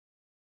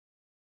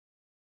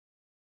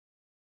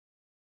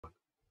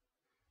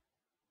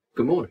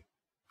Good morning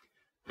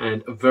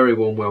and a very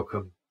warm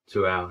welcome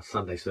to our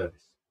Sunday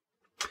service.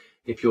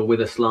 If you're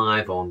with us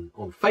live on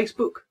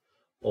Facebook,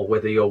 or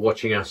whether you're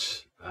watching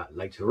us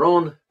later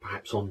on,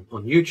 perhaps on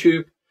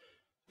YouTube,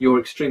 you're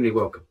extremely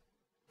welcome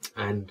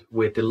and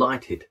we're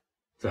delighted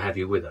to have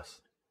you with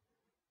us.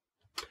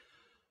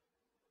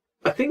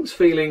 Are things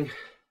feeling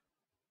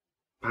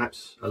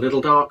perhaps a little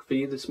dark for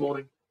you this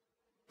morning?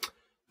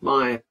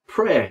 My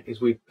prayer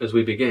as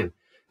we begin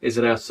is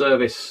that our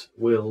service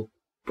will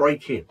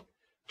break in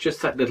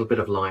just that little bit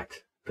of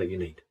light that you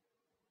need.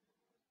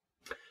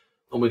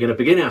 And we're going to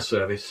begin our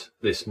service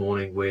this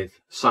morning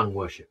with sung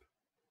worship.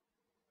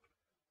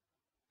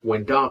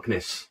 When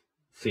darkness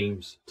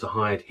seems to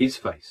hide his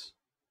face,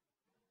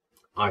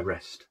 I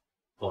rest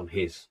on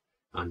his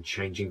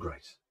unchanging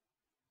grace.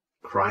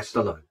 Christ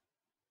alone,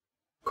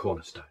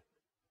 Cornerstone.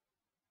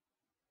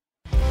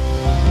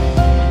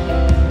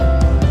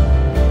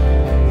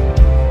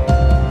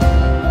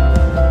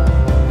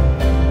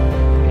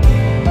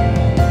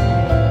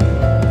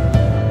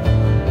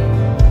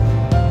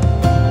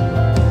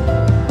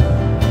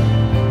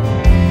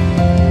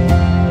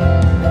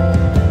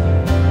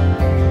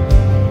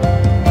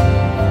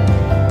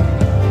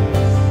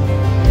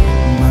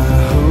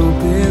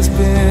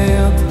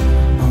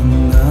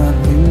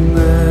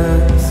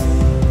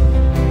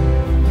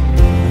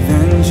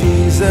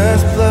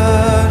 Jesus'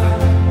 blood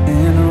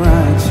and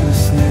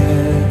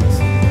righteousness.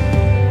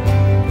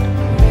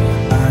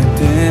 I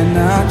dare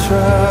not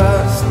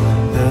trust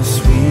the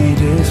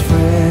sweetest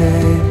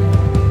friend,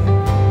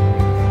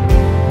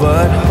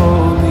 but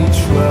wholly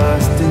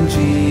trust in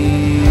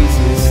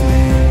Jesus'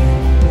 name.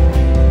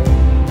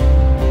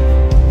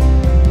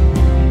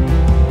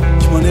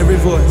 Come on, every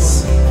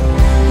voice.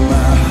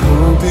 My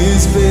hope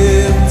is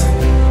built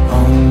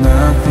on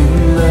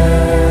nothing less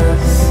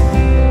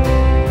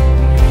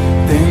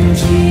than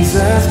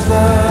Jesus'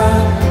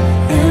 blood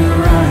and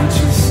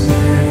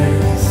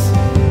righteousness.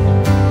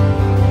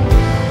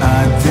 I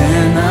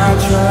dare not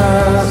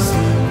trust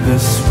the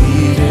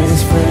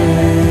sweetest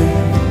friend,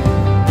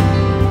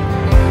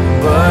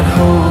 but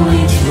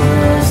wholly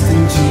trust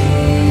in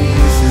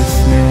Jesus'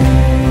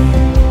 name.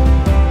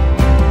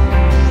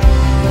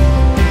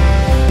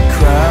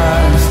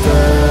 Christ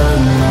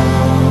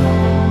alone,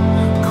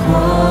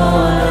 cornerstone,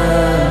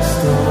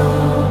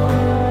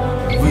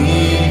 we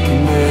can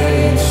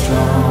make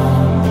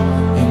strong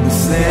in the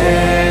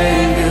sand.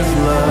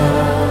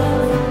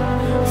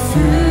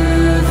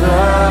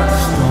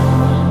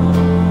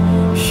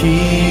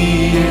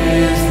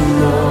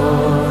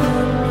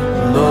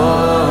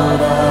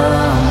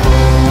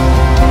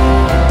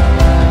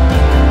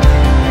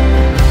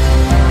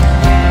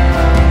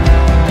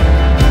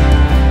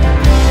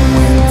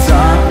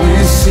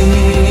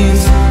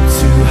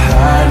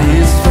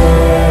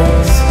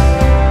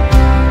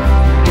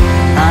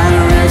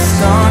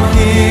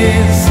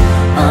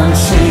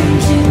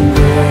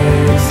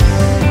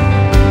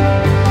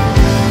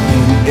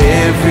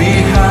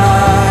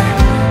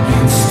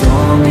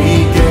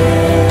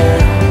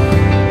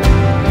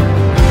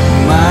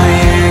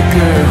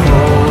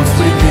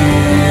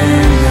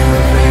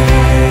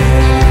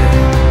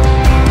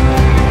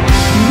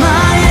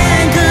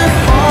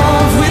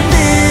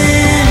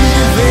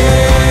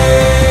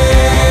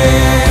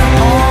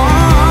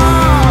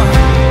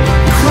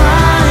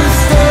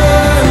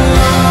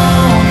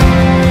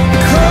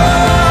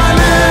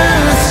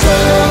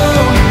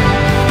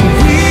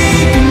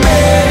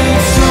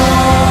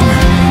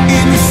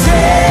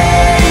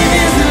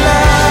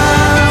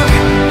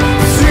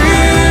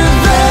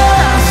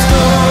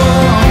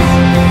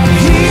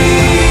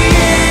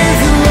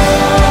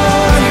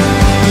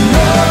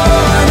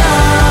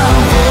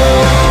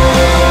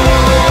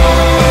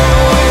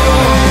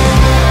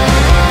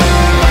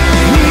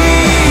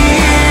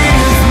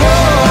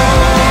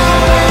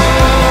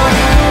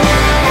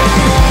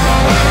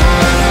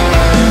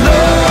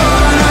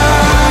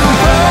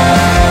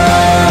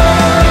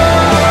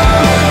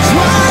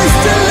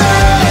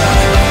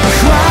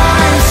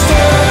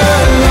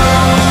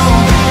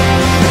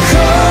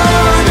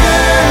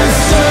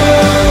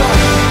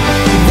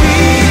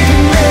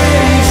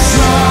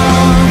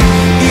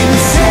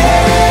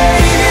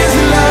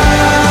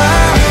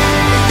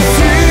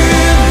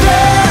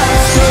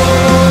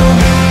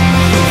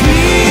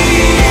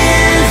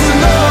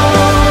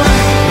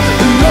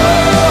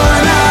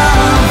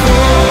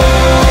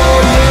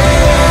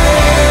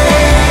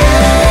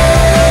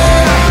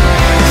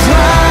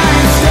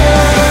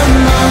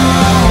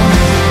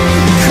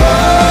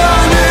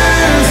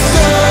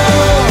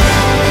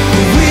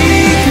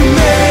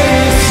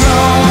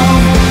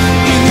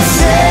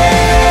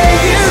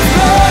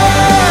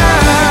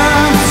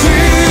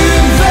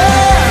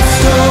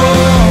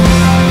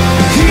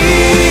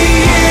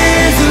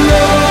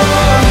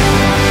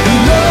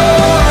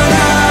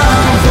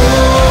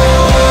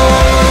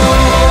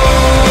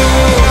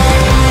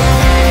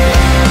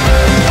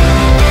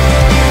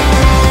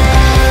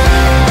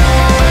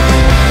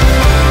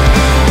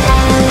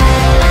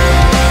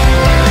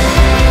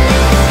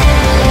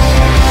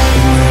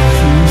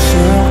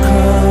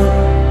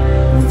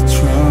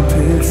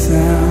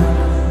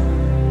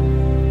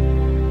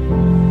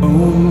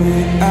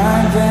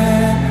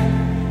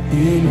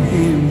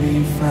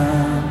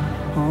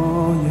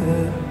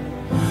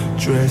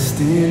 dressed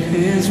in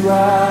his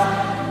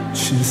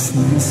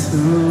righteousness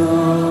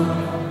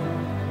alone,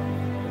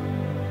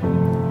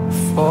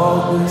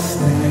 faultless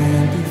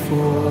stand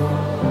before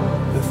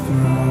the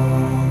throne.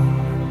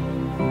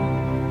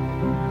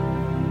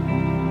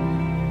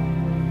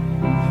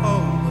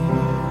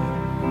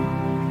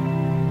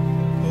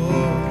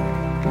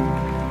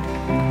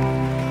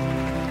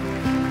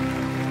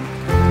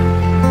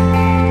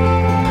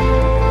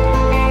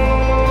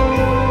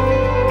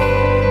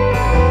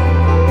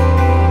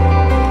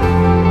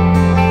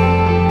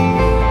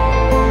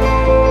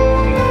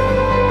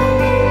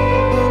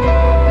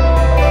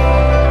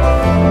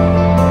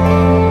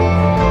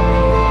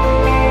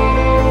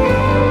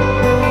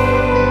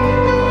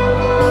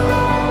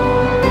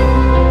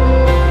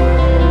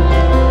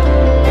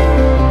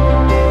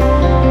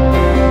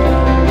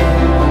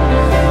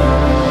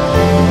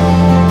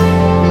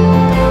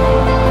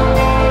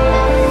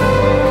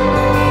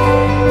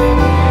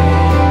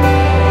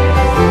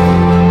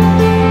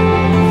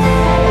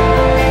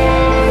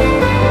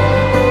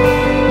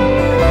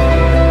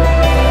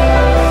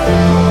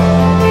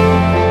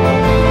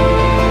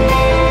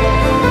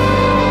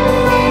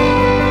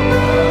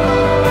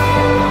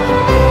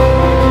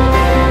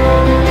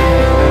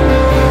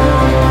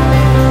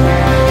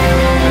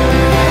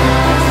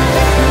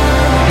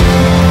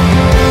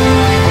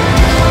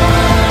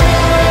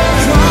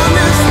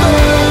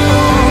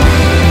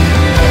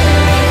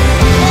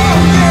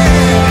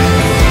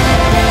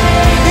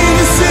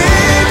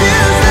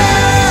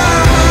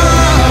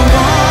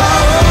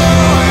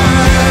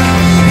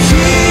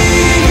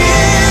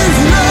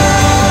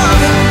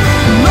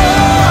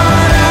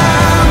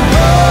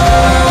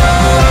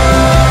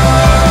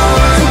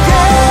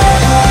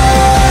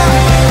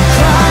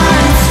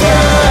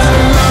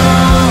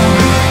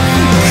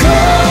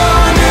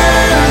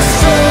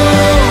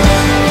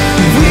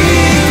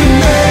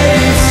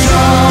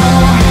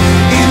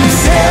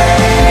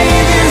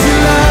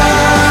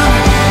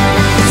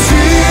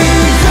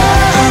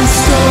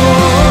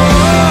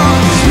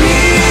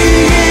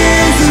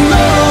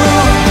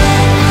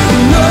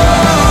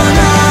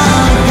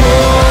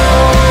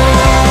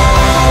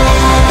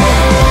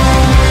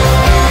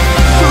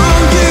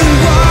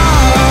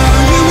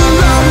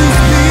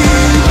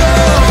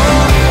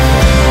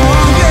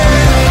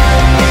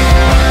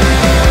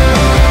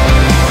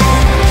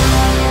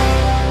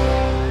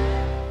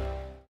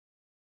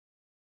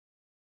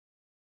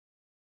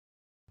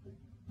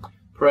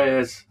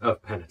 Prayers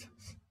of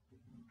penitence.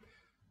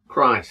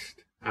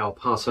 Christ, our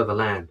Passover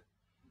lamb,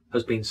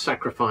 has been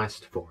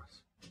sacrificed for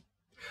us.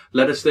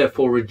 Let us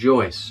therefore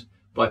rejoice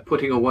by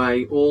putting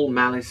away all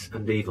malice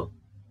and evil,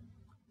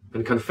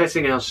 and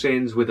confessing our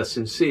sins with a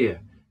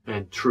sincere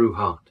and true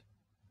heart.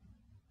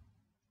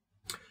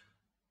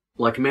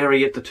 Like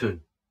Mary at the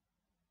tomb,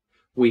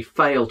 we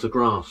fail to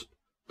grasp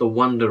the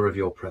wonder of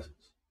your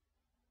presence.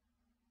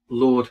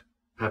 Lord,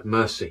 have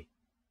mercy.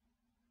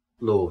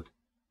 Lord,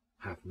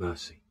 have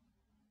mercy.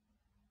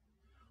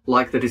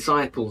 Like the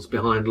disciples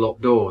behind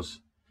locked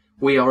doors,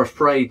 we are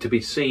afraid to be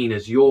seen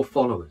as your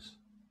followers.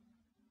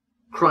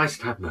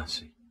 Christ, have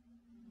mercy.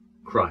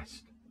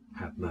 Christ,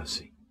 have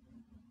mercy.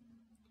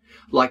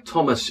 Like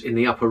Thomas in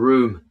the upper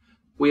room,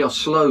 we are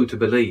slow to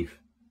believe.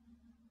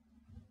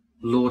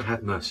 Lord,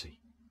 have mercy.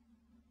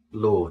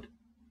 Lord,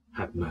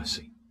 have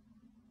mercy.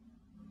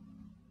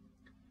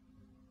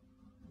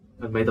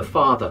 And may the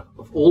Father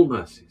of all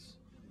mercies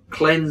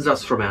cleanse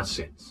us from our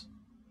sins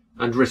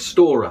and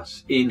restore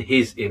us in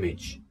his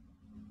image,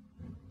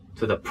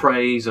 to the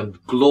praise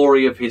and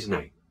glory of his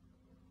name.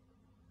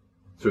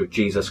 Through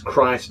Jesus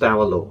Christ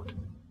our Lord.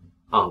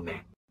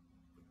 Amen.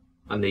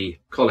 And the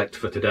collect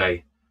for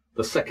today,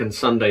 the second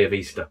Sunday of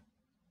Easter.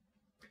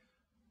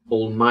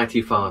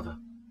 Almighty Father,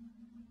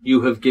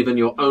 you have given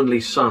your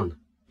only Son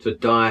to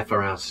die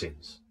for our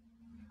sins,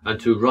 and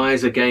to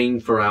rise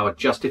again for our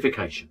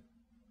justification.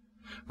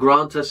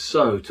 Grant us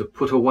so to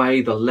put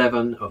away the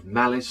leaven of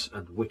malice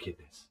and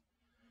wickedness,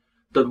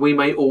 that we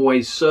may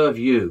always serve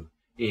you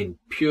in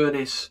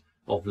pureness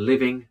of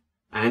living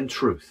and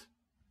truth,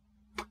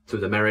 through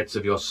the merits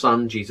of your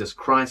Son, Jesus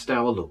Christ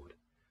our Lord,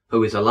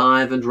 who is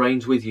alive and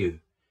reigns with you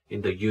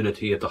in the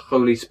unity of the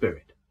Holy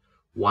Spirit,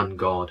 one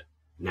God,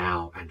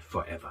 now and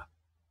forever.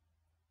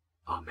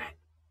 Amen.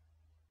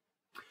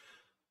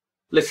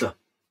 Lissa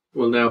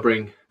will now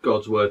bring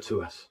God's word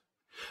to us.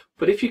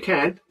 But if you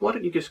can, why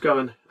don't you just go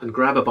and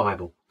grab a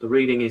Bible? The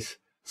reading is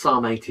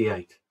Psalm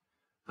 88.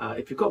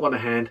 If you've got one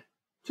at hand,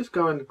 just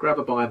go and grab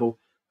a Bible,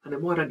 and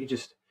then why don't you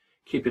just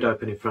keep it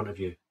open in front of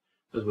you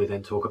as we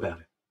then talk about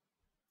it.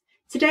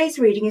 Today's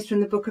reading is from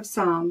the book of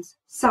Psalms,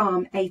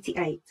 Psalm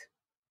 88.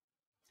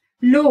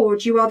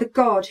 Lord, you are the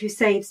God who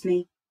saves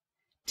me.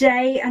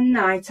 Day and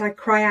night I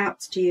cry out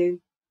to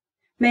you.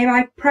 May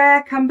my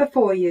prayer come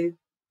before you.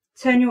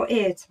 Turn your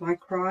ear to my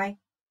cry.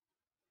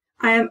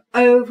 I am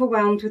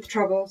overwhelmed with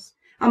troubles,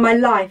 and my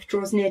life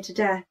draws near to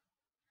death.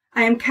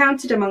 I am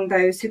counted among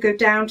those who go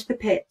down to the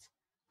pit.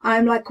 I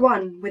am like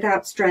one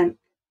without strength.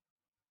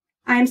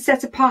 I am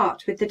set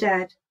apart with the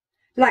dead,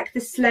 like the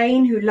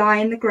slain who lie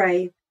in the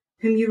grave,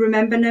 whom you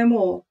remember no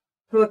more,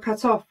 who are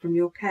cut off from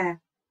your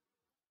care.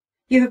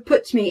 You have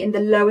put me in the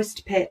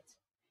lowest pit,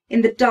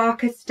 in the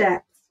darkest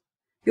depths.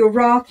 Your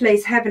wrath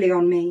lays heavily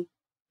on me.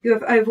 You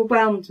have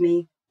overwhelmed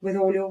me with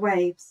all your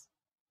waves.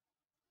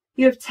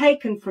 You have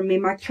taken from me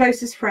my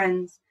closest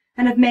friends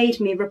and have made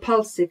me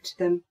repulsive to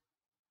them.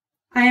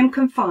 I am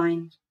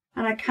confined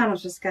and I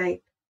cannot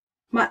escape.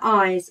 My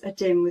eyes are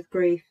dim with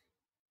grief.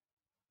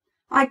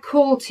 I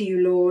call to you,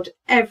 Lord,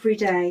 every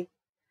day.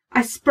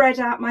 I spread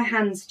out my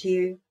hands to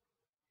you.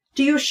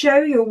 Do you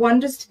show your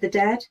wonders to the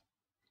dead?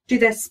 Do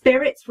their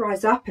spirits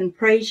rise up and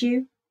praise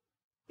you?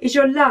 Is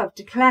your love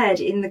declared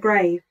in the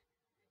grave,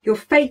 your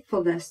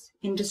faithfulness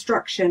in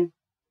destruction?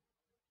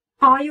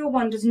 Are your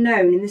wonders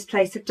known in this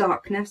place of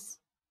darkness,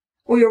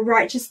 or your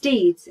righteous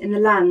deeds in the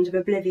land of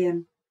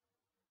oblivion?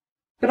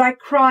 But I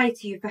cry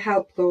to you for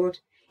help, Lord.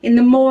 In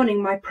the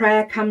morning my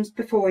prayer comes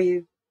before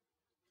you.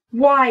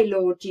 Why,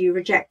 Lord, do you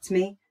reject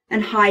me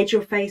and hide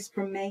your face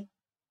from me?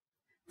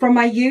 From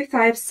my youth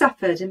I have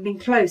suffered and been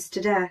close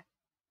to death.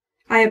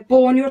 I have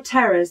borne your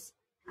terrors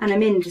and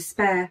am in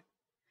despair.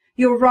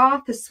 Your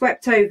wrath has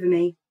swept over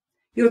me.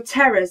 Your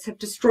terrors have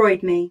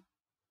destroyed me.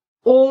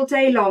 All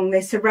day long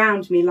they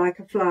surround me like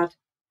a flood.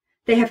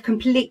 They have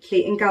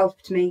completely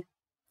engulfed me.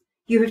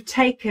 You have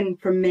taken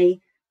from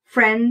me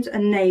friend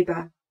and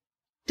neighbour.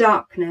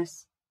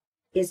 Darkness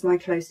is my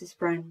closest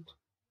friend.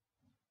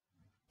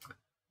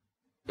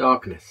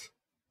 Darkness.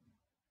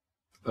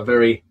 A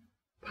very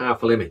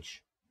powerful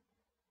image.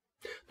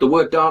 The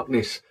word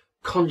darkness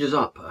conjures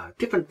up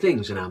different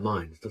things in our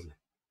minds, doesn't it?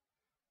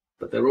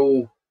 But they're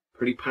all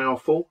pretty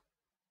powerful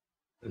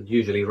and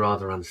usually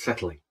rather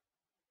unsettling.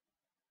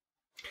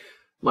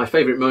 My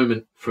favourite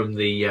moment from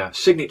the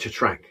signature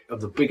track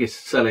of the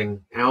biggest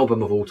selling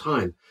album of all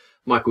time,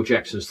 Michael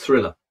Jackson's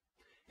Thriller,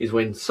 is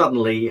when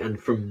suddenly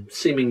and from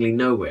seemingly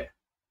nowhere,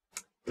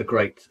 the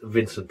great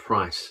Vincent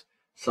Price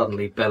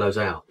suddenly bellows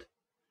out,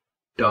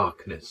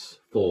 "Darkness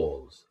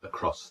falls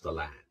across the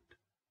land."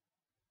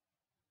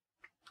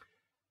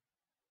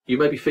 You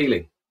may be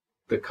feeling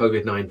that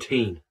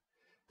COVID-19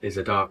 is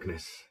a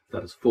darkness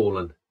that has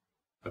fallen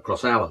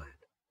across our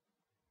land,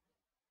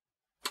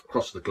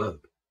 across the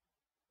globe.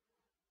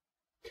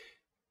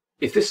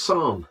 If this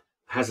psalm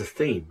has a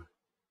theme,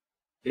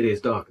 it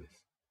is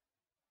darkness.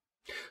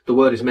 The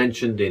word is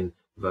mentioned in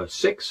verse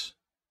 6,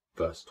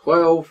 verse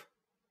 12,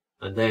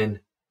 and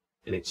then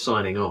in its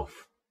signing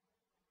off,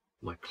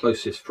 my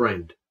closest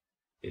friend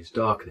is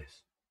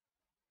darkness.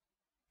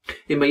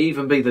 It may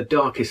even be the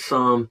darkest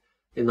psalm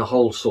in the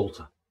whole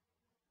Psalter.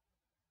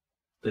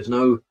 There's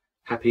no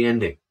happy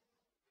ending.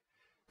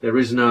 There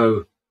is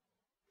no,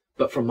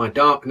 "But from my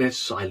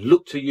darkness I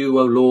look to you,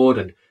 O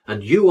Lord,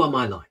 and you are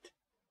my light."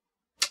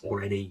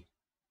 Or any,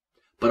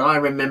 "But I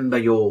remember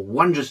your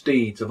wondrous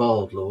deeds of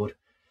old, Lord,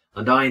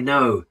 and I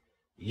know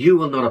you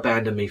will not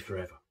abandon me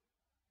forever."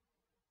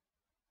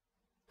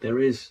 There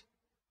is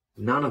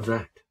none of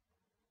that.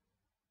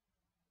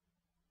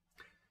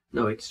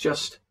 No, it's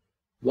just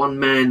one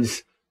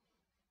man's,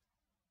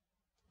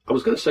 I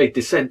was going to say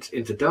descent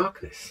into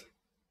darkness,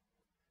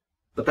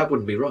 but that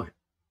wouldn't be right.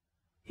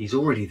 He's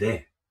already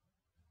there.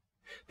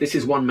 This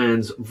is one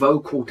man's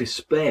vocal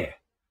despair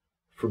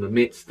from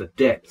amidst the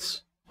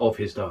depths of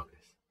his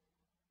darkness.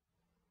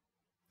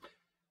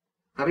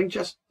 Having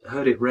just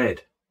heard it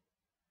read,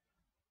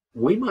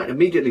 we might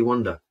immediately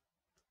wonder,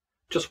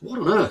 just what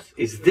on earth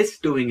is this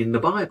doing in the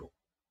Bible?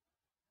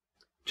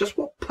 Just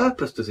what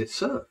purpose does it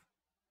serve?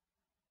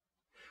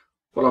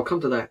 Well, I'll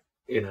come to that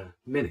in a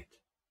minute.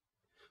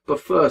 But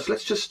first,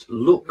 let's just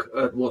look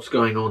at what's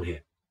going on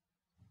here.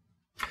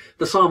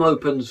 The psalm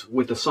opens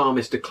with the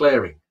psalmist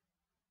declaring,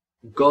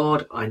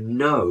 "God, I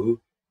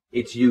know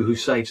it's you who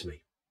saves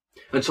me.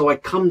 And so I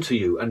come to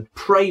you and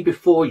pray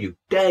before you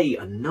day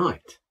and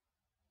night."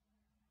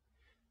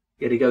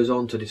 Yet he goes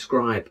on to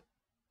describe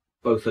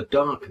both a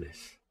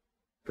darkness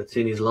that's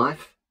in his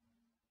life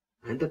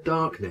and a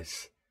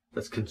darkness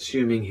that's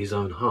consuming his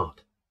own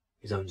heart,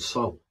 his own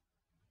soul.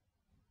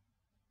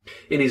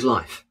 In his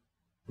life,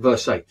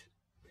 verse 8,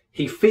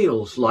 he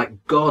feels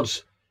like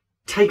God's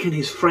taken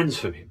his friends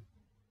from him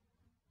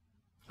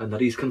and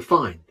that he's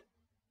confined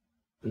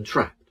and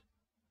trapped.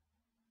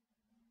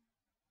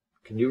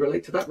 Can you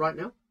relate to that right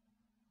now?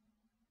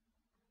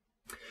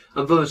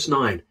 And verse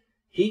 9,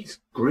 he's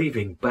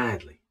grieving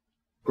badly,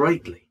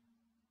 greatly.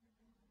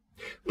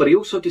 But he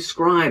also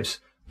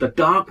describes the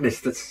darkness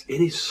that's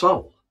in his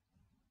soul.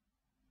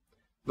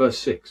 Verse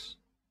 6,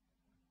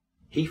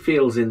 he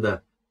feels in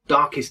the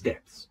darkest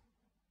depths.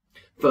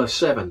 Verse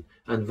 7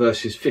 and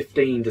verses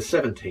 15 to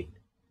 17,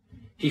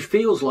 he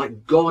feels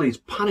like God is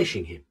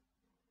punishing him.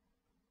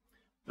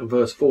 And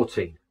verse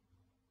 14,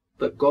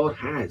 that God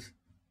has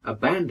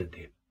abandoned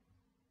him.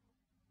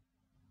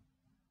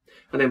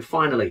 And then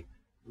finally,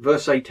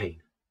 verse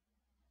 18,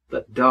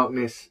 that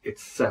darkness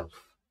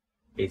itself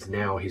is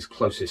now his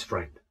closest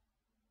friend.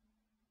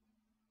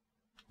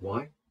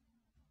 Why?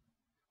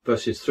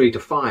 Verses 3 to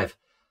 5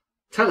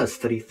 tell us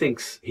that he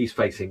thinks he's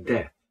facing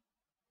death.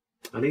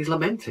 And he's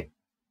lamenting.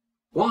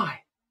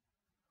 Why?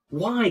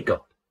 Why,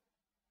 God?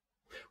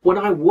 When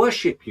I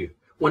worship you,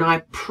 when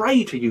I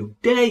pray to you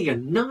day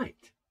and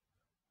night.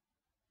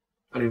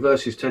 And in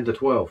verses 10 to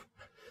 12,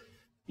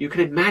 you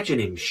can imagine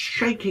him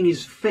shaking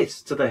his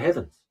fist to the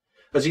heavens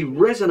as he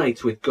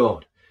resonates with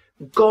God.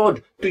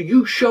 God, do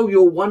you show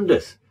your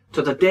wonders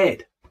to the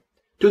dead?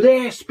 Do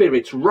their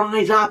spirits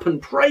rise up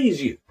and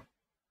praise you?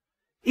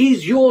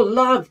 Is your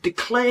love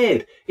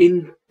declared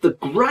in the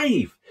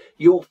grave,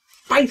 your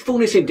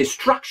faithfulness in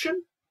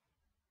destruction?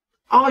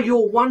 Are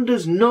your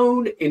wonders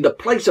known in the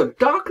place of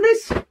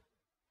darkness?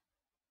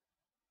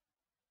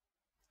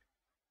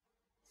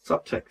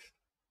 Subtext.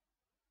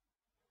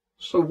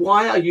 So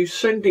why are you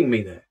sending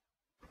me there?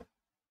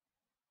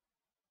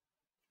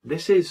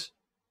 This is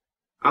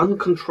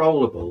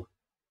uncontrollable,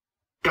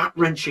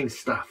 gut-wrenching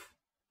stuff.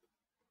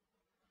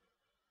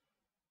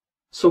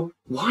 So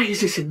why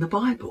is this in the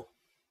Bible?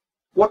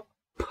 What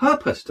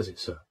purpose does it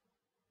serve?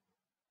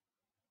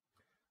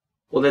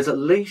 Well, there's at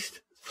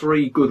least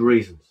 3 good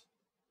reasons.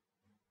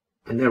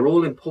 And they're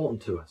all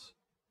important to us.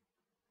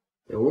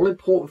 They're all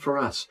important for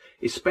us,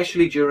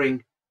 especially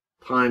during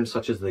times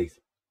such as these.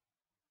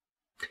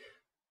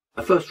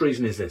 The first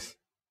reason is this.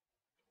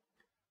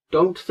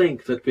 Don't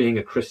think that being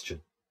a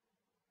Christian,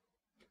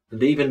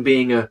 and even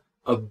being a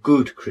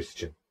good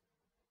Christian,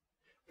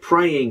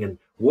 praying and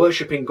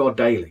worshipping God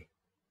daily,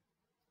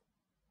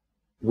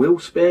 will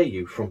spare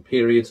you from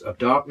periods of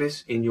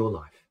darkness in your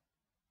life.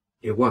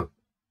 It won't.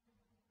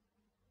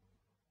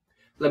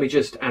 Let me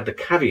just add the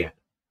caveat.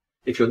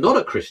 If you're not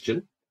a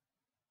Christian,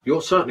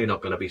 you're certainly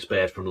not going to be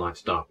spared from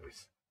life's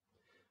darkness.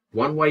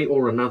 One way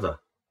or another,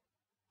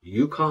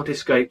 you can't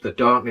escape the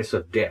darkness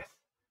of death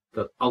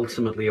that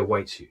ultimately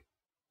awaits you.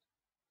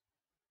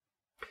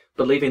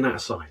 But leaving that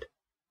aside,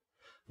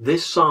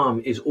 this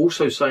psalm is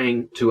also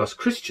saying to us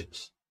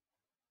Christians,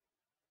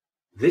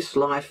 this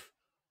life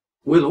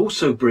will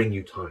also bring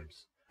you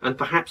times, and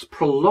perhaps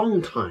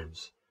prolonged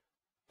times,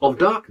 of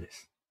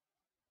darkness.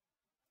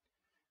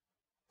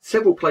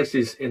 Several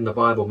places in the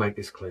Bible make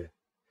this clear.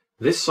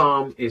 This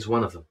psalm is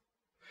one of them.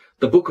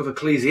 The book of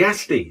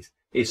Ecclesiastes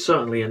is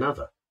certainly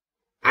another,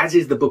 as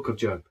is the book of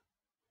Job.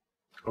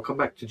 I'll come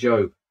back to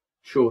Job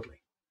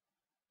shortly.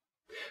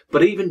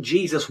 But even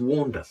Jesus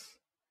warned us,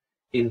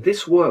 in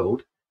this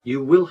world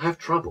you will have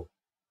trouble,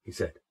 he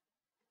said.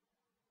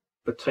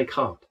 But take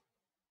heart,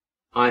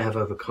 I have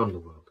overcome the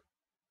world.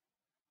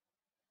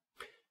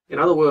 In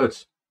other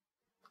words,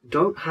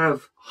 don't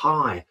have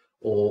high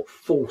or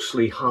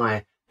falsely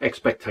high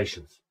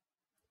expectations.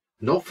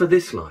 Not for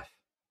this life.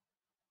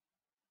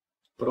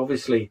 But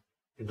obviously,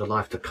 in the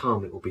life to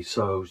come, it will be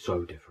so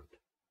different.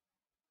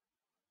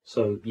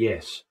 So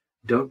yes,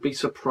 don't be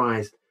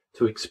surprised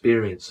to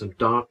experience some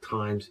dark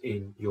times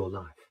in your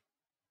life.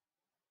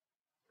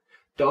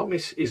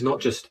 Darkness is not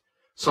just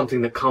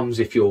something that comes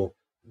if you're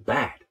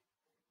bad.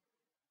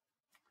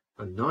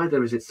 And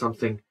neither is it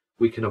something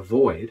we can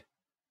avoid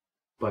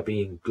by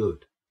being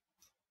good.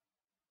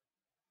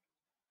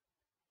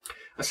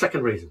 A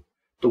second reason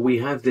that we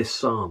have this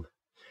psalm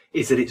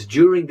is that it's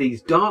during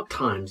these dark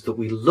times that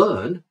we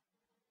learn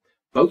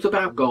both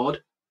about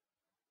God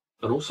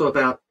and also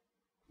about,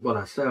 well,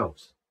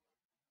 ourselves.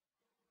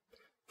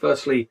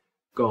 Firstly,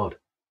 God.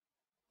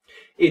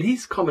 In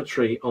his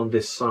commentary on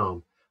this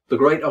psalm, the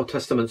great Old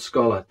Testament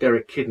scholar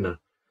Derek Kidner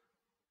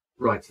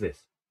writes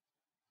this: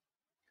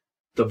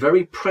 the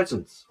very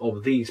presence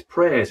of these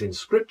prayers in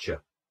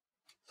Scripture,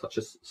 such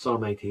as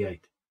Psalm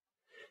 88,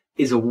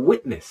 is a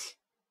witness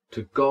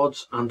to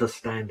God's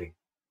understanding.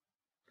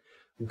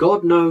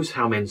 God knows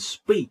how men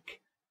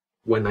speak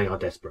when they are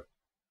desperate.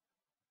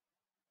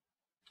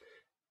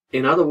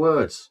 In other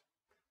words,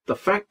 the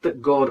fact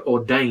that God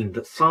ordained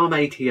that Psalm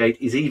 88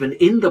 is even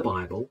in the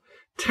Bible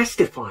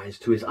testifies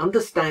to his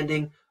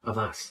understanding of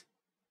us.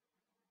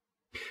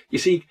 You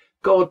see,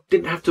 God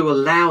didn't have to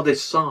allow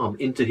this psalm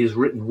into his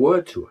written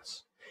word to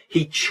us.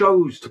 He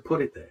chose to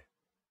put it there.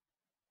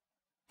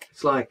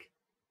 It's like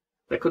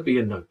there could be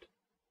a note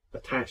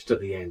attached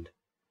at the end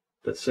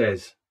that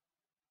says,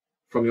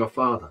 from your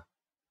Father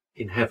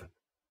in heaven.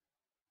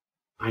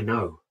 I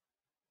know.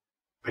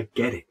 I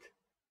get it.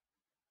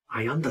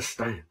 I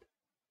understand.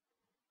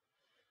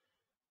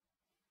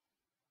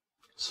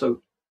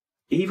 So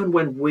even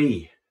when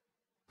we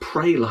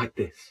pray like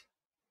this,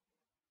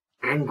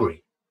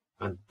 angry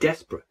and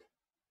desperate,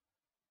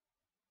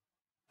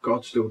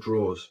 God still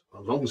draws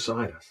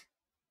alongside us.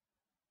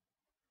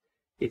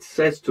 It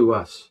says to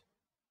us,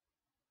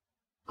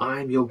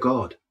 I am your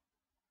God.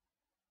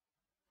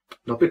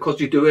 Not because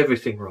you do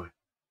everything right.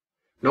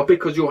 Not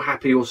because you're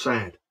happy or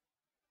sad.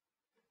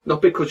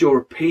 Not because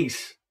you're at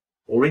peace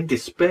or in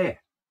despair.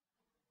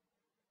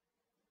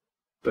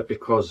 But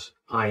because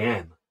I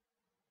am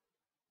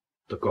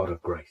the God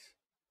of grace.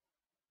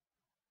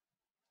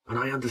 And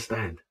I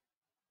understand.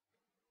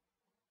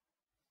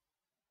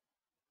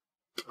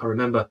 I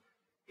remember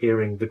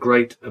hearing the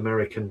great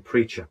American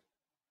preacher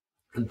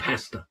and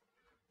pastor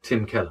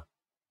Tim Keller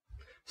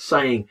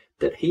saying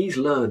that he's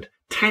learned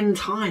 10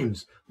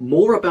 times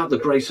more about the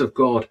grace of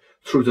God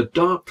through the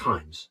dark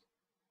times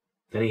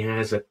than he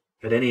has at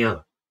any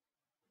other.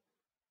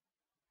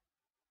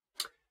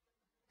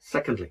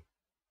 Secondly,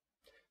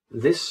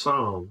 this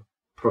psalm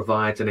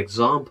provides an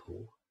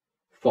example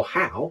for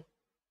how,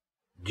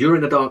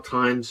 during the dark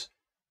times,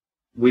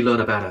 we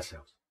learn about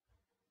ourselves.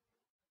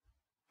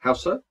 How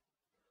so?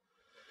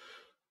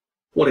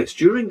 Well, it's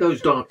during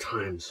those dark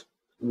times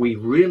we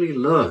really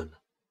learn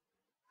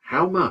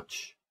how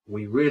much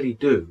we really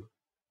do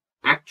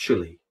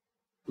actually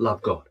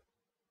love God.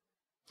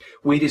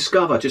 We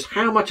discover just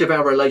how much of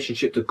our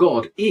relationship to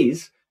God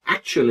is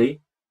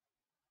actually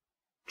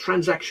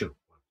transactional.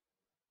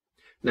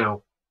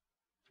 Now,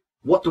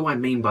 what do I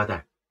mean by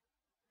that?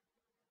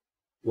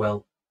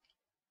 Well,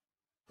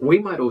 we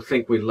might all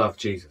think we love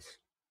Jesus.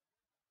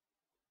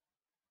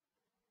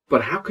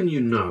 But how can you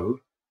know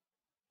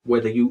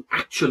whether you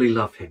actually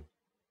love him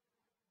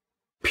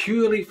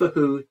purely for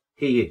who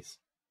he is?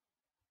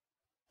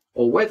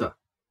 Or whether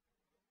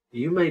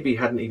you maybe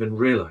hadn't even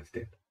realized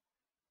it,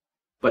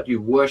 but you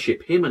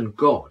worship him and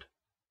God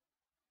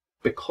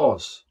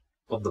because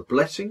of the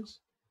blessings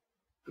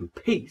and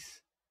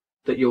peace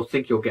that you'll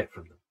think you'll get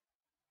from them.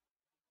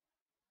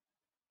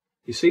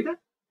 You see that?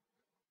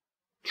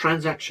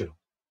 Transactional.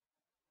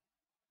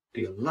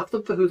 Do you love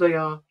them for who they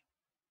are?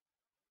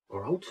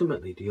 Or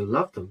ultimately, do you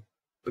love them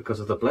because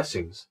of the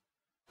blessings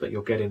that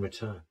you'll get in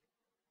return?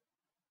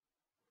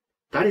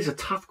 That is a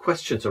tough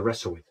question to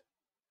wrestle with.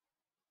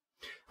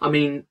 I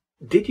mean,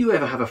 did you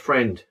ever have a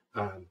friend,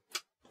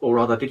 or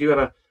rather, did you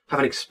ever have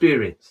an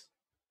experience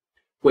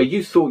where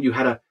you thought you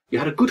had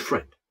a good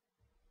friend,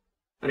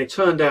 and it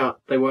turned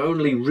out they were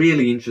only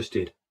really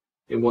interested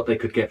in what they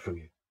could get from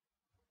you?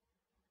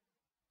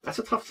 That's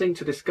a tough thing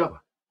to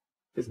discover,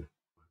 isn't it?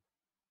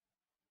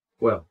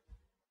 Well,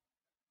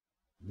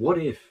 what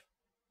if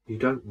you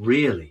don't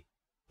really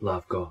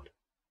love God?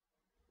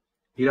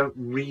 You don't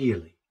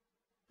really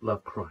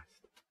love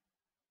Christ.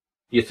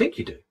 You think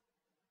you do,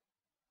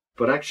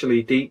 but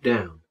actually deep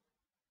down,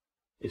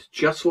 it's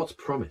just what's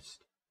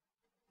promised.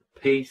 The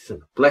peace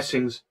and the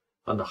blessings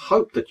and the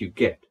hope that you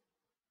get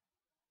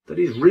that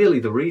is really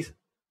the reason.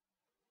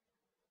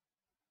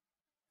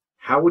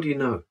 How would you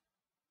know?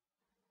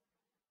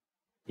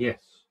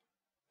 Yes,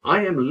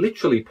 I am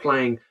literally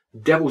playing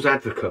devil's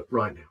advocate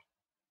right now.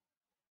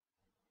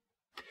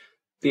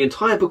 The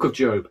entire book of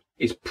Job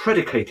is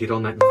predicated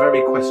on that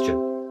very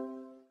question.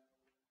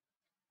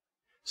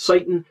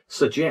 Satan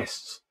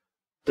suggests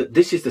that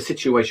this is the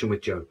situation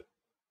with Job,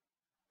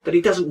 that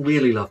he doesn't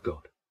really love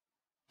God.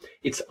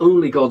 It's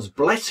only God's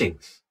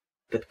blessings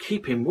that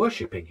keep him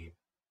worshipping him.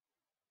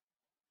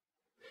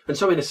 And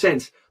so in a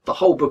sense, the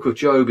whole book of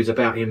Job is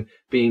about him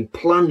being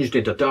plunged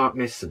into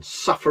darkness and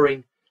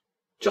suffering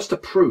just to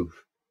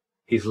prove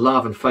his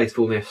love and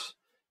faithfulness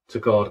to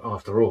God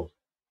after all.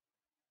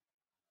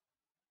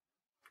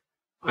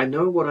 I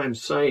know what I'm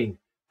saying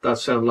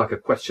does sound like a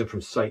question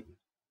from Satan,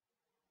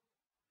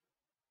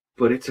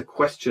 but it's a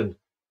question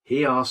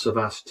he asks of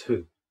us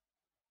too.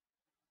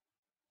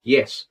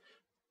 Yes,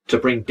 to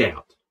bring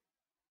doubt.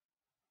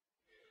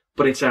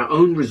 But it's our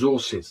own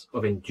resources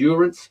of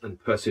endurance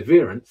and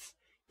perseverance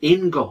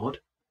in God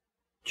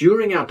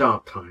during our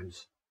dark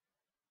times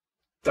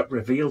that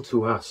reveal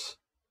to us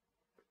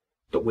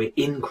that we're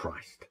in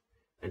Christ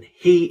and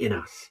he in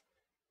us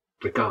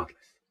regardless.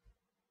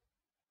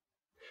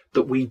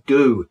 That we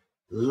do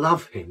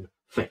love him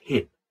for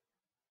him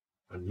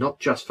and not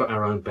just for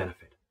our own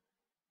benefit.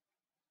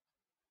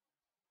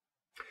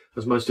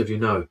 As most of you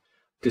know,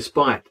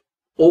 despite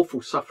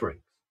awful suffering,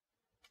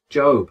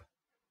 Job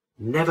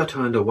never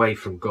turned away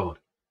from God,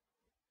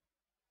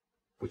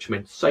 which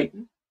meant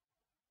Satan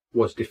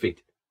was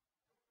defeated.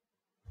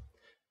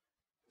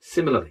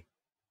 Similarly,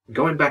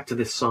 going back to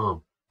this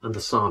psalm and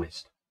the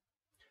psalmist,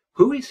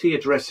 who is he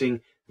addressing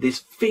this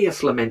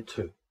fierce lament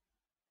to?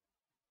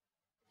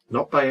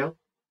 Not Baal,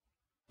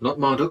 not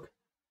Marduk,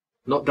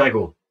 not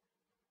Dagon,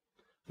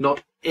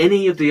 not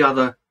any of the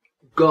other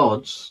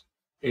gods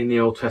in the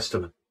Old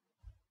Testament,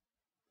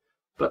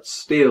 but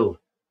still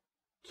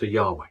to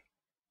Yahweh.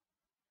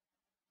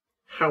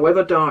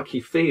 However dark he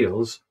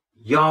feels,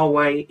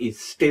 Yahweh is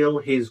still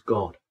his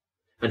God,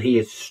 and he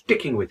is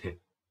sticking with him.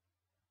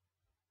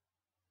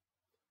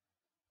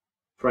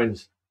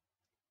 Friends,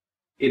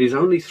 it is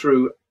only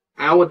through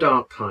our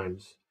dark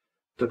times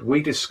that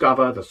we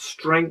discover the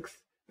strength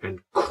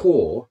and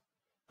core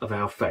of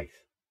our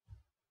faith.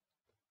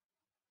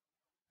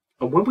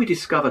 And when we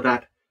discover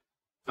that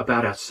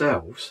about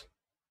ourselves,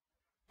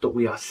 that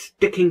we are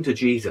sticking to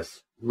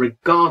Jesus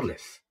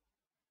regardless,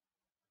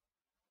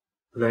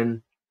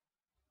 then,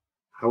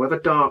 however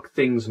dark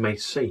things may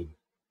seem,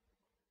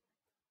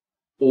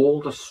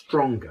 all the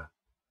stronger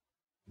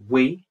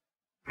we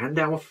and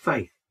our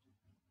faith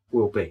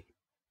will be.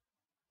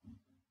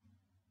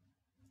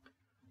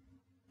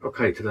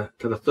 Okay, to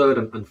the third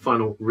and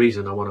final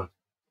reason I want to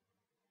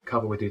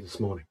cover with you this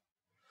morning.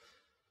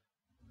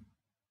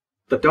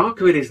 The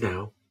darker it is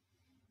now,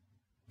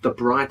 the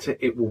brighter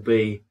it will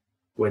be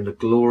when the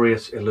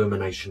glorious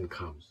illumination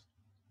comes.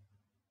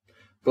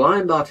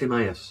 Blind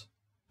Bartimaeus,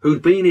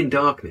 who'd been in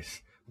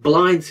darkness,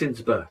 blind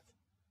since birth,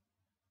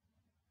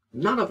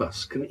 none of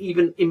us can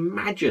even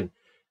imagine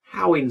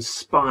how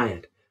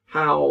inspired,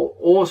 how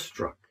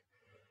awestruck,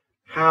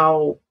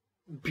 how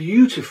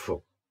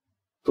beautiful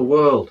the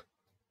world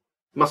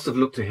must have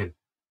looked to him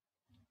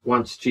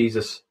once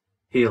Jesus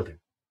healed him.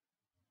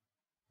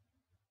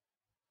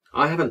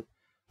 I haven't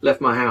left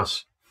my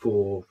house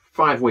for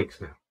 5 weeks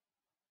now.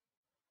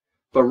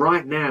 But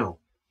right now,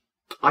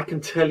 I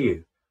can tell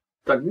you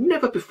that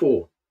never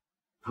before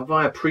have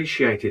I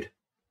appreciated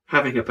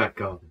having a back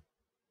garden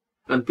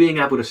and being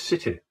able to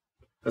sit in it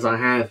as I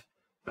have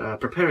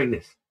preparing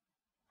this.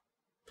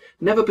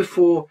 Never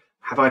before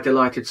have I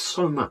delighted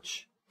so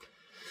much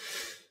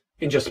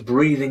in just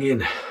breathing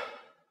in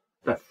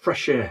that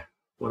fresh air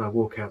when I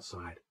walk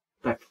outside,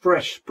 that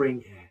fresh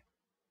spring air.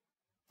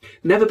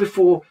 Never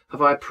before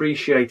have I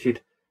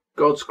appreciated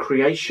God's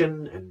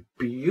creation and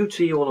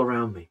beauty all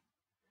around me.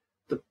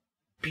 The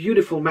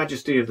beautiful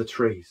majesty of the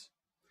trees,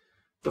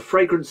 the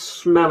fragrant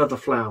smell of the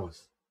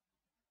flowers,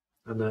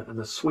 and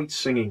the sweet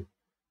singing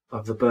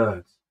of the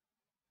birds.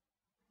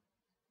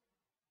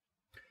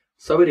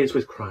 So it is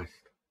with Christ.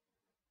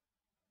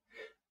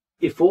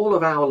 If all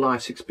of our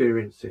life's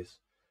experiences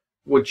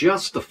were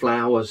just the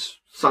flowers,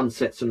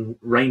 sunsets and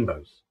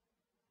rainbows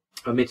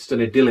amidst an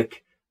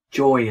idyllic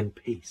joy and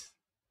peace,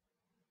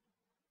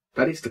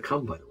 that is to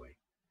come, by the way,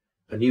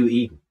 a new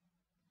Eden.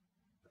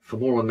 For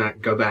more on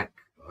that, go back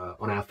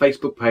on our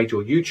Facebook page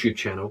or YouTube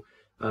channel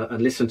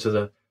and listen to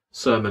the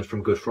sermon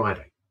from Good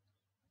Friday.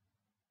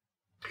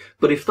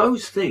 But if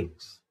those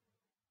things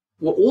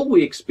were all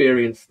we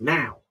experience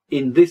now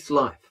in this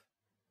life,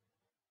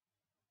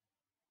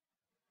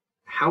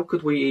 how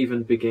could we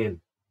even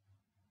begin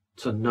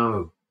to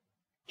know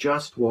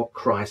just what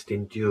Christ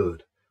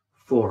endured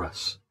for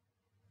us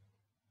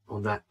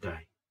on that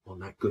day, on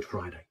that Good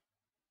Friday?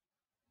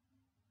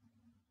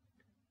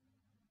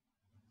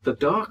 The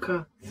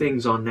darker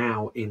things are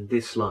now in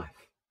this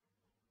life,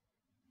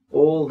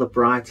 all the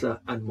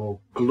brighter and more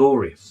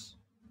glorious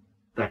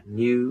that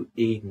new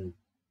Eden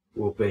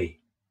will be.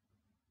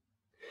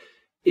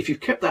 If you've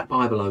kept that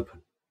Bible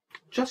open,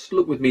 just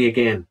look with me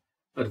again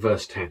at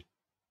verse 10.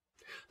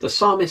 The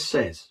psalmist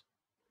says,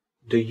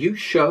 "Do you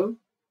show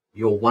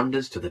your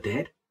wonders to the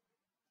dead?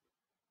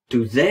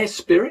 Do their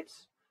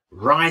spirits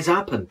rise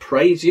up and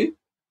praise you?"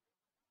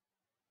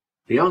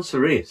 The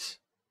answer is,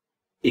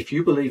 if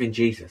you believe in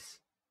Jesus,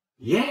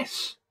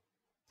 yes.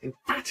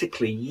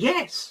 Emphatically,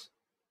 yes.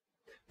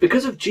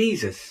 Because of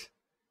Jesus,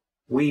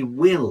 we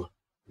will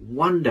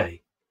one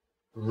day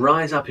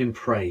rise up in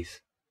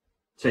praise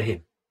to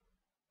him.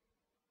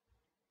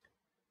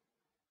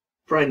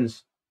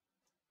 Friends,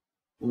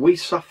 we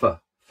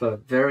suffer for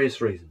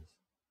various reasons.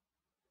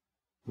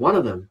 One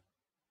of them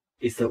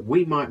is that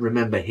we might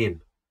remember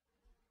him,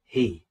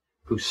 he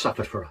who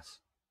suffered for us.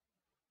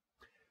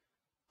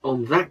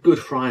 On that Good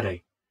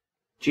Friday,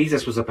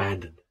 Jesus was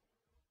abandoned,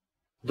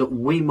 that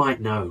we might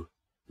know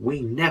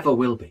we never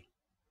will be.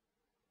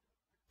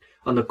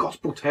 And the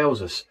gospel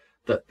tells us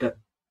that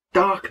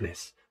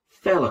darkness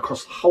fell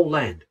across the whole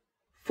land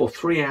for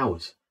 3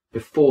 hours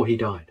before he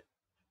died.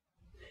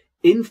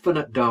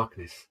 Infinite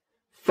darkness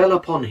fell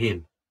upon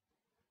him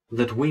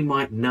that we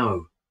might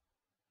know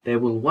there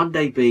will one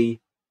day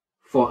be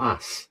for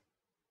us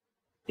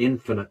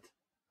infinite,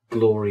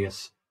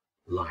 glorious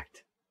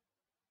light.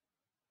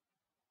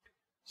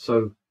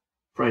 So,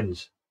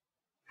 friends,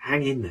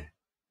 hang in there.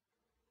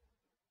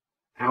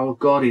 Our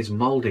God is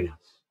moulding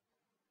us.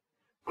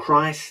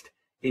 Christ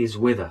is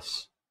with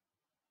us.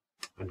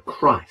 And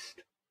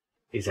Christ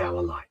is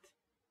our light.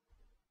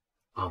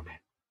 Amen.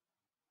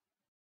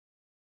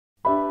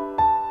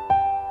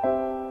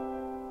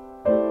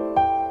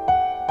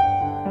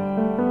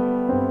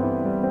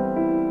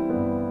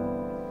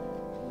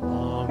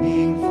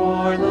 Longing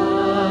for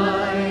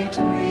light,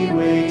 we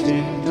wait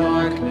in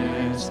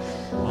darkness.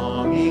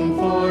 Longing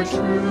for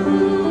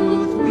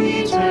truth,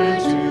 we turn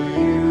to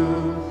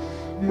you.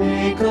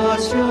 Make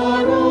us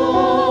your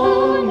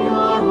own,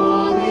 your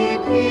holy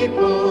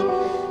people,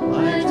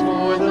 light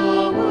for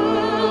the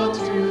world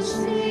to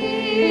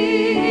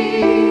see.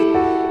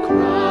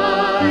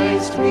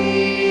 Christ,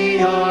 be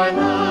our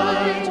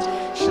light,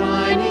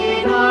 shine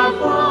in our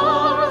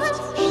hearts,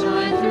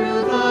 shine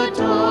through the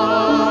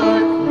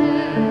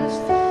darkness.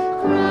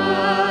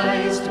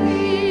 Christ,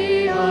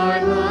 be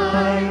our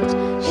light,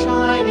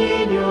 shine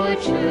in your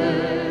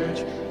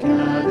church,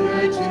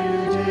 gathered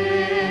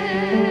today.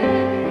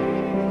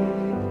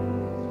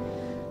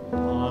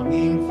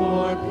 Longing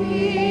for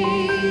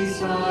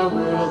peace, our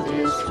world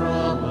is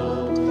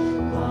troubled.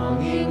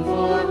 Longing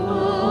for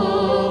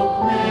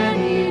hope,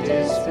 many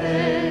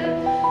despair.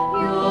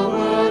 Your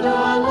word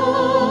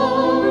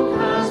alone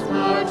has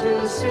power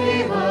to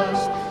save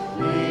us.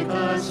 Make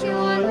us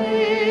your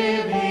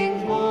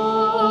living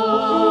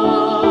voice.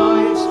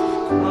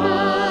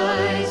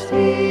 Christ,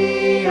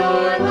 be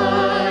our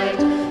light.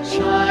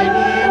 Shine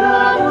in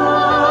our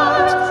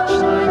hearts,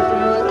 shine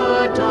through the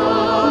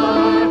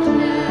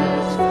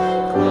darkness.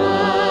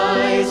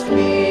 Christ,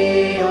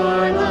 be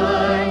our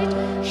light.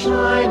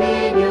 Shine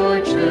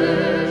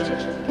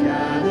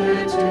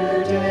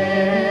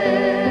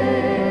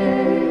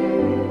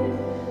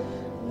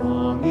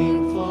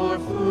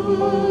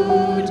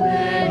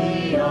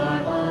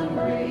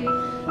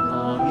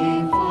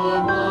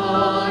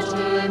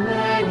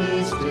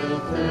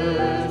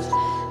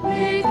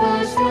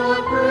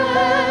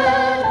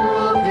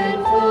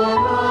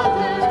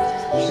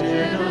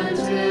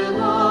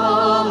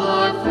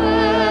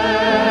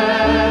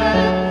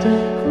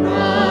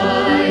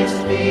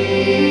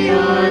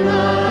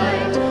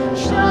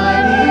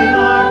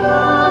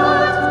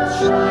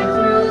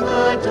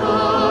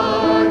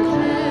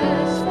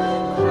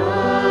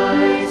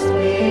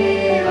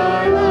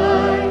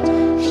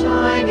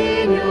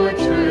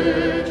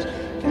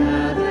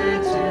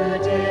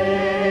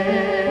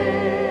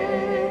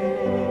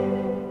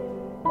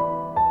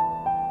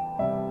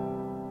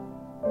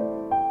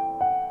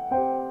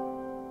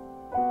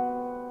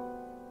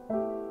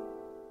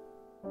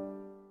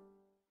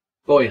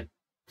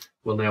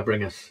now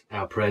bring us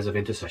our prayers of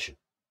intercession.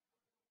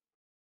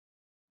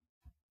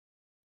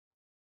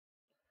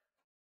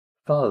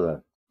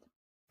 Father,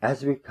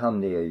 as we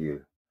come near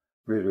you,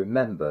 we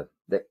remember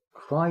that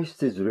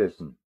Christ is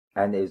risen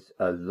and is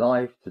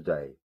alive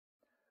today,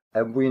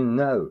 and we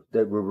know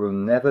that we will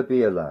never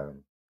be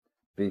alone,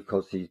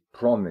 because he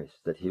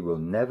promised that he will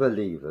never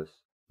leave us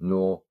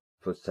nor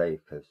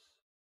forsake us.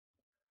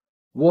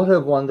 What a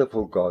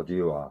wonderful God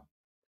you are!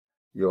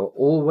 You're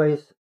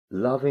always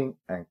loving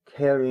and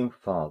caring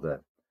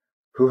Father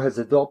who has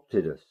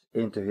adopted us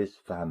into his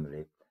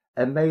family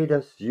and made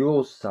us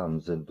your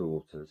sons and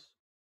daughters.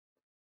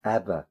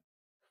 Abba,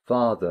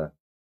 Father,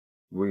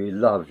 we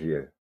love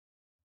you.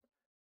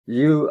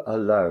 You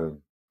alone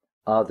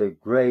are the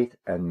great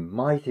and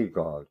mighty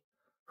God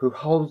who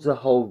holds the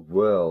whole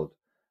world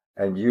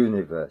and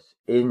universe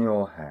in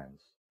your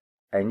hands,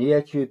 and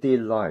yet you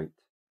delight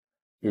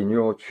in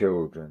your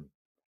children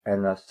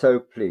and are so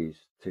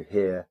pleased to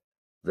hear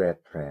their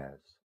prayers.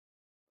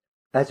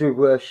 As we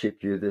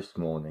worship you this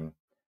morning,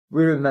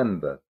 we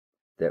remember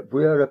that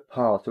we are a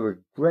part of a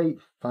great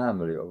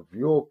family of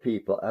your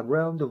people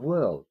around the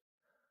world,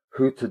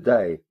 who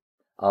today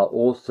are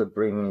also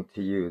bringing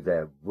to you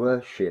their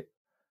worship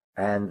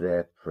and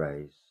their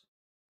praise.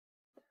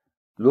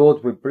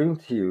 Lord, we bring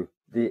to you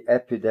the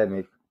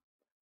epidemic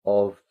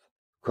of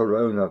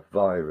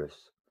coronavirus,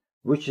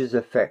 which is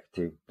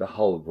affecting the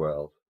whole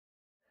world.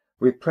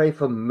 We pray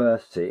for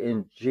mercy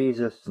in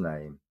Jesus'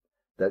 name,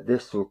 that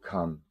this will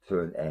come to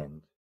an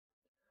end.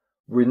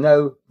 We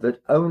know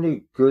that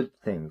only good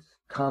things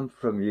come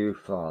from you,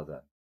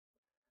 Father,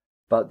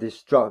 but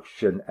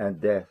destruction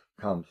and death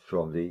comes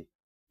from the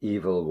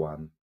evil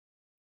one.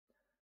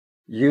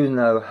 You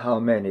know how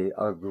many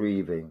are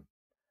grieving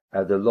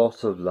at the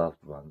loss of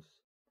loved ones,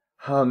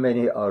 how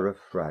many are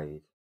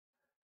afraid,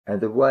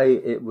 and the way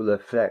it will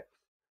affect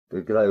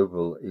the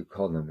global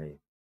economy.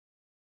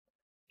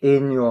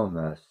 In your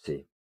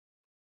mercy,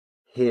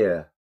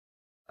 hear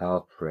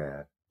our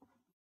prayer.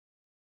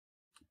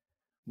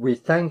 We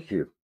thank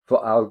you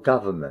for our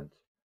government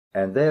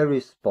and their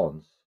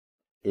response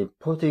in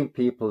putting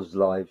people's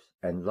lives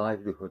and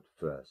livelihood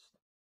first.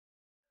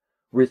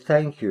 We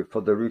thank you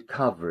for the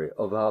recovery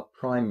of our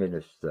Prime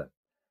Minister,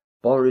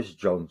 Boris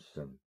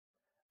Johnson,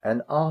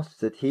 and ask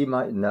that he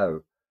might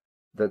know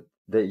that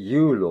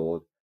you,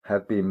 Lord,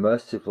 have been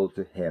merciful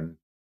to him,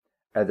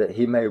 and that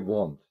he may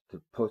want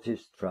to put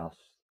his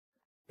trust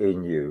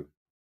in you.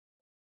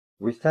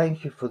 We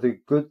thank you for the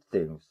good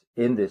things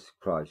in this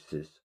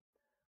crisis,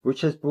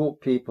 which has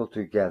brought people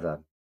together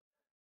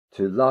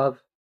to love,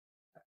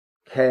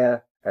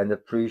 care, and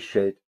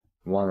appreciate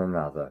one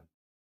another.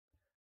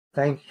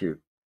 Thank you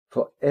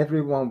for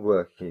everyone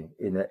working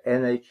in the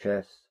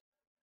NHS,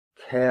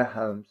 care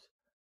homes,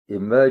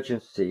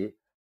 emergency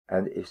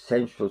and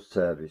essential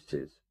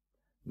services.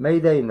 May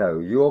they know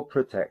your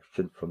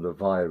protection from the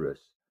virus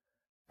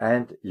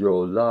and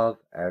your love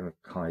and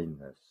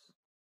kindness.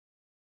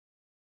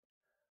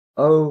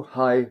 O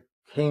High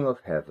King of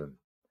Heaven,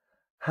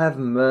 have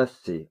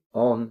mercy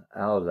on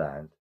our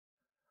land.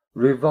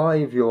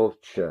 Revive your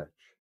church.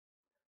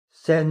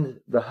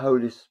 Send the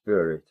Holy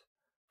Spirit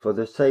for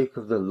the sake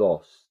of the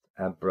lost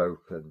and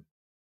broken.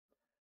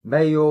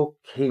 May your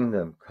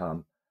kingdom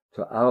come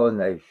to our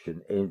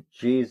nation in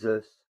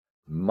Jesus'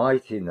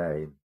 mighty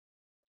name.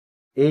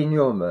 In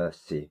your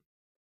mercy,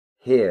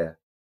 hear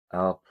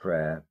our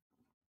prayer.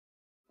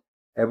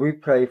 And we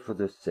pray for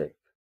the sick.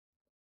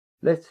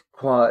 Let's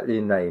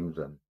quietly name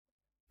them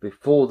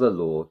before the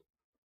Lord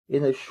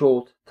in a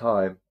short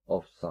time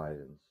of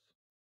silence.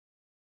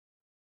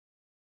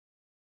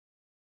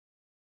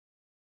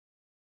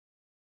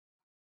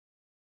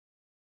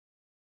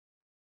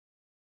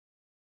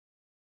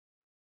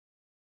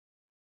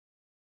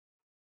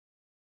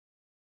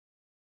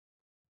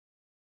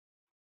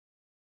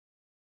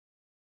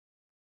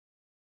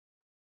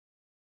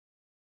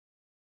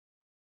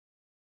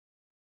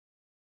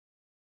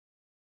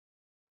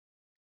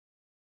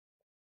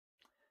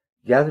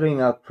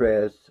 Gathering our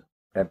prayers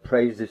and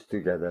praises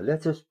together,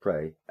 let us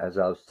pray as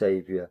our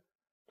Saviour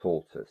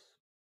taught us.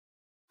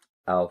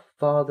 Our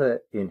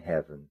Father in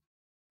heaven,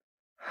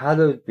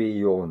 hallowed be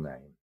your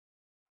name.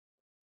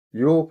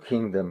 Your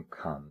kingdom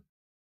come,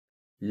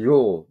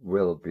 your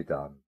will be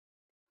done,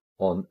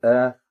 on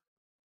earth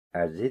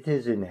as it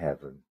is in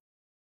heaven.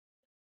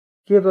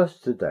 Give us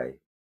today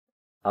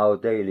our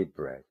daily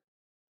bread.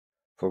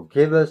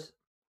 Forgive us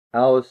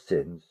our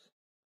sins,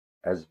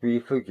 as we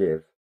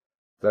forgive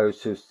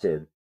those who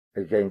sin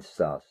against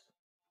us.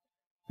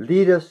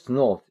 Lead us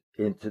not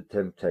into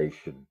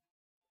temptation,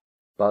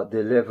 but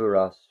deliver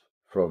us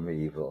from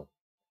evil.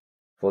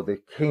 For the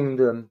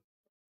kingdom,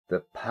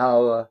 the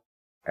power,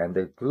 and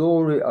the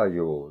glory are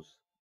yours,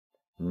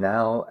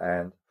 now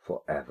and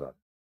forever.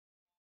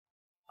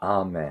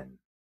 Amen.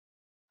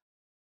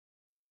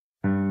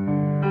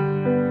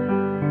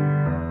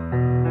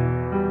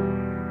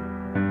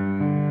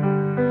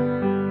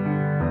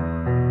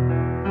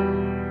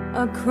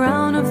 A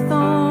crown of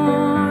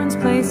thorns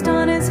placed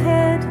on his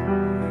head.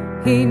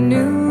 He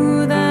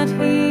knew that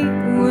he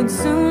would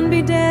soon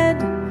be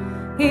dead.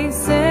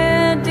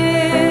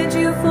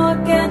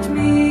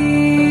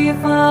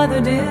 Father,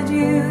 did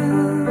you?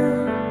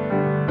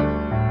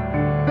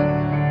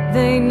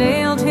 They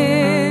nailed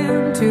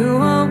him to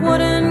a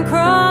wooden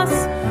cross.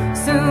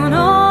 Soon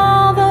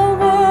all the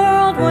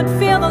world would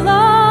feel the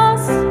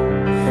loss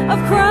of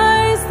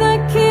Christ the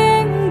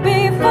King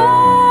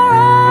before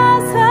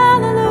us.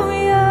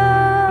 Hallelujah.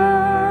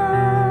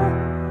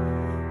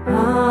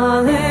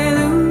 Hallelujah.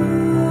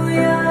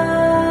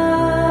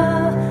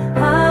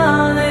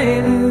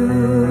 Hallelujah.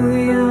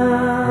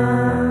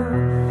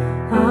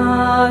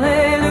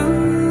 Hallelujah.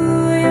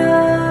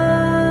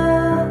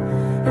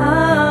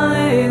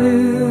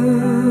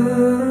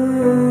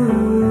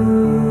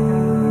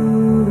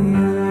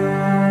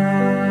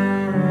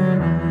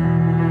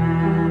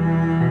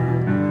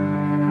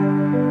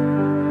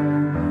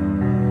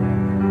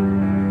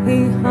 He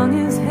hung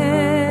his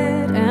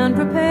head and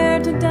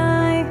prepared to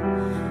die,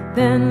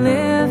 then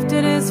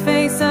lifted his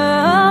face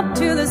up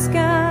to the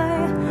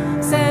sky,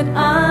 said,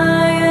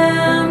 I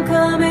am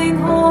coming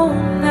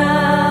home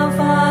now,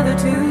 Father,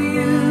 to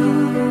you.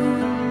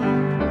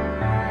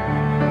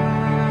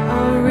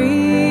 A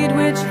reed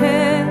which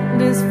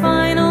hid his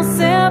final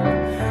sip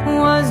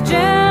was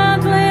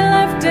gently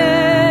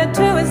lifted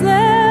to his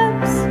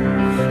lips.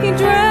 He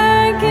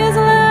drank his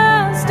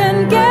last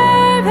and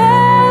gave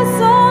his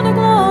soul to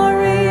glory.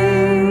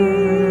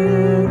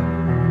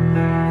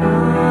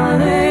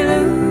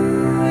 Hallelujah.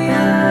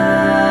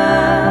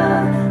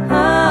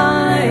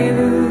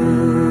 Hallelujah.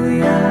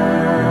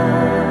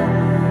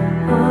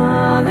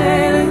 Hallelujah.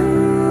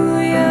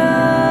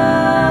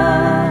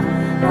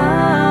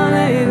 Hallelujah.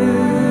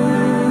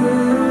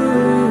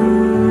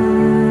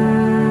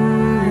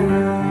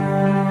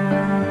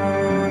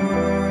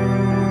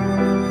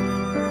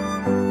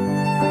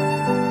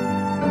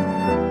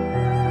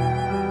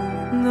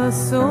 The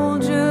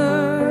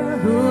soldier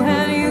who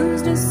had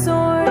used his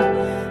sword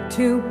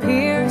to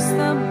pierce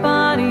the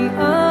body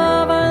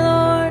of our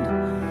Lord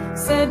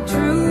said,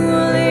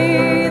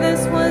 truly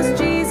this was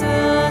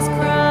Jesus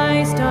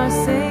Christ our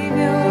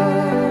Savior.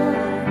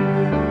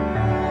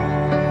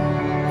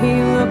 He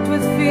looked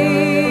with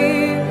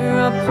fear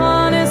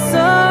upon his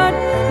sword,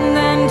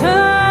 then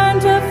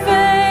turned to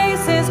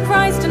face his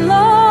Christ and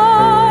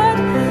Lord,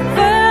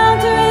 fell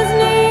to his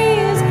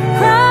knees,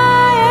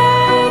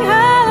 crying,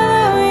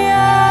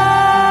 Hallelujah.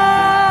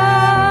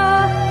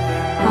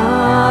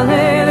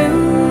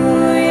 Hallelujah.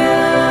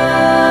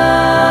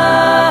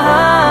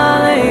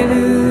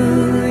 Hallelujah.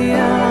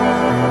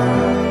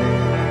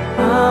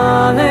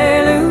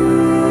 Hallelujah.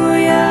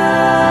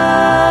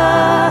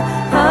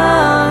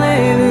 Hallelujah.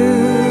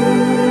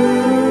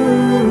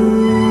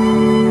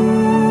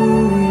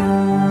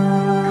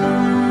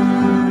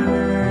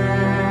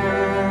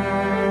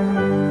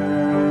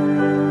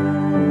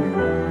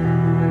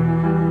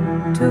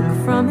 Took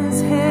from his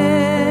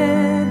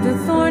head the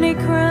thorny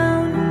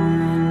crown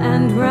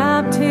and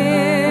wrapped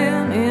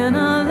him in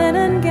a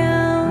linen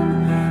gown,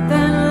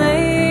 then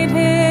laid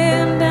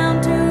him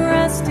down to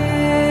rest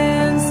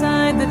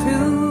inside the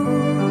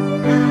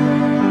tomb.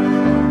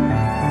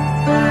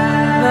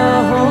 The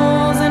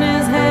holes in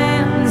his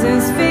hands,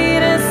 his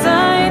feet, his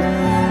side,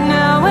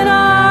 now in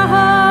our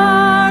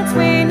hearts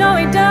we know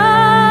he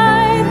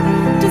died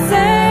to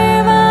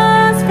save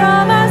us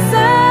from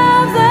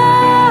ourselves.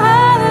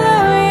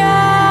 Hallelujah.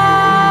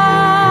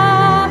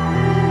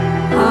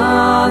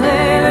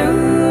 Hallelujah.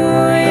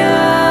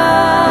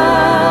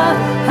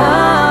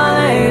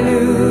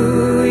 Hallelujah.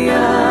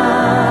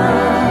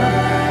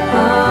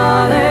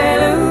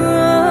 Hallelujah.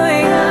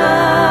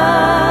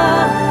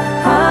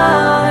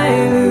 Hallelujah.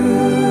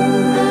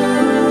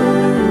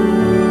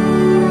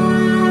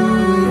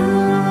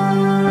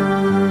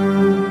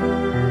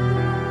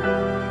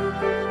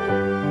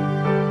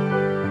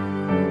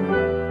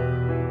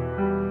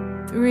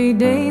 3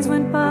 days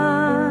went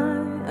by,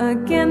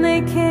 again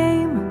they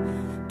came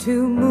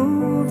to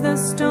move the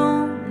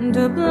stone,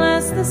 to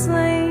bless the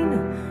slain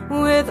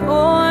with oil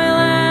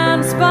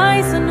and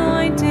spice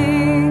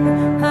anointing.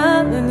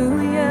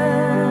 Hallelujah.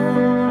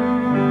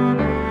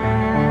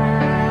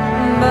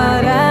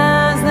 But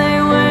as they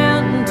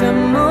went to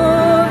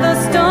move the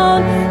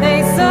stone,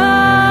 they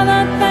saw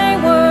that they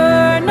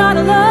were not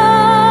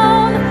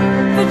alone,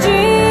 for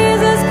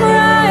Jesus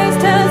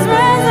Christ has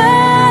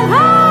risen.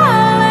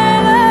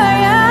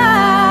 Hallelujah.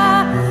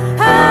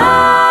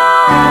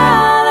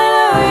 Hallelujah.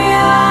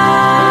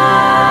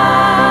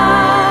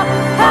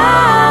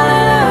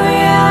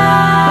 Hallelujah.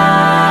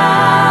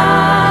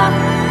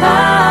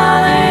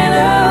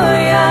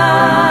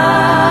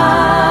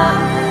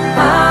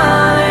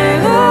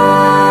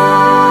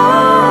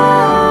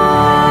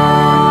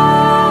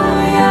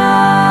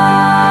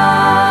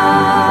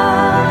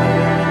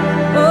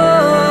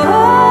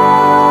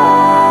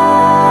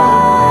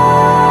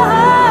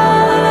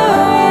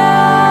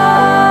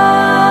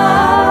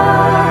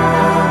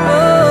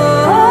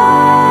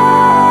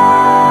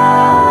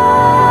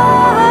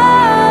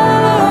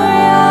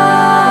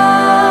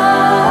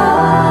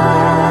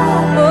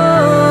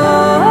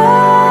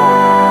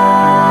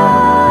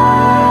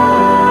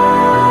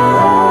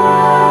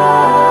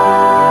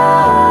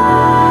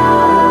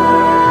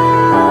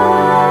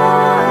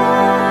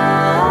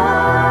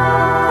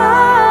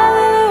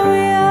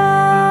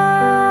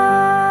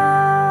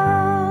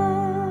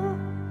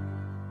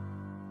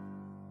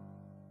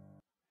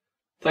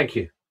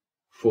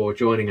 for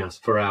joining us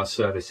for our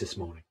service this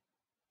morning.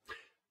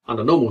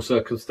 Under normal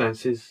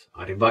circumstances,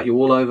 I'd invite you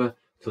all over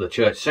to the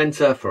church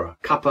centre for a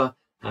cuppa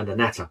and a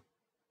natter.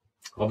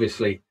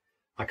 Obviously,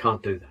 I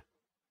can't do that.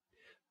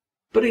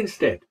 But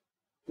instead,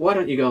 why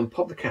don't you go and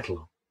pop the kettle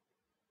on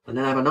and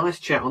then have a nice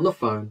chat on the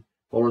phone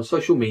or on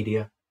social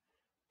media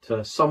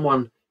to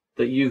someone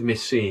that you've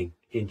missed seeing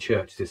in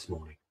church this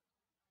morning.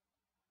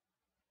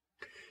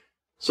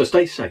 So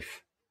stay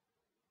safe,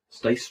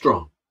 stay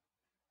strong,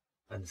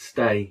 and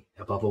stay,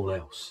 above all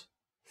else,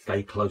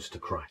 stay close to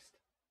Christ.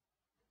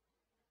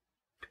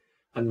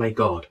 And may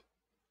God,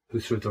 who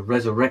through the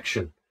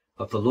resurrection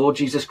of the Lord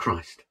Jesus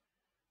Christ,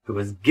 who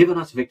has given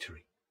us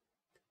victory,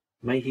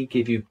 may he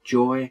give you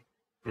joy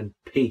and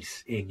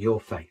peace in your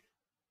faith.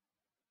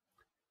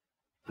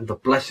 And the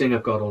blessing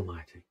of God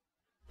Almighty,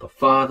 the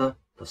Father,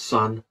 the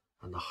Son,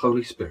 and the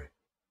Holy Spirit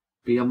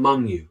be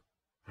among you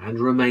and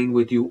remain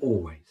with you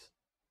always.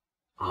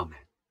 Amen.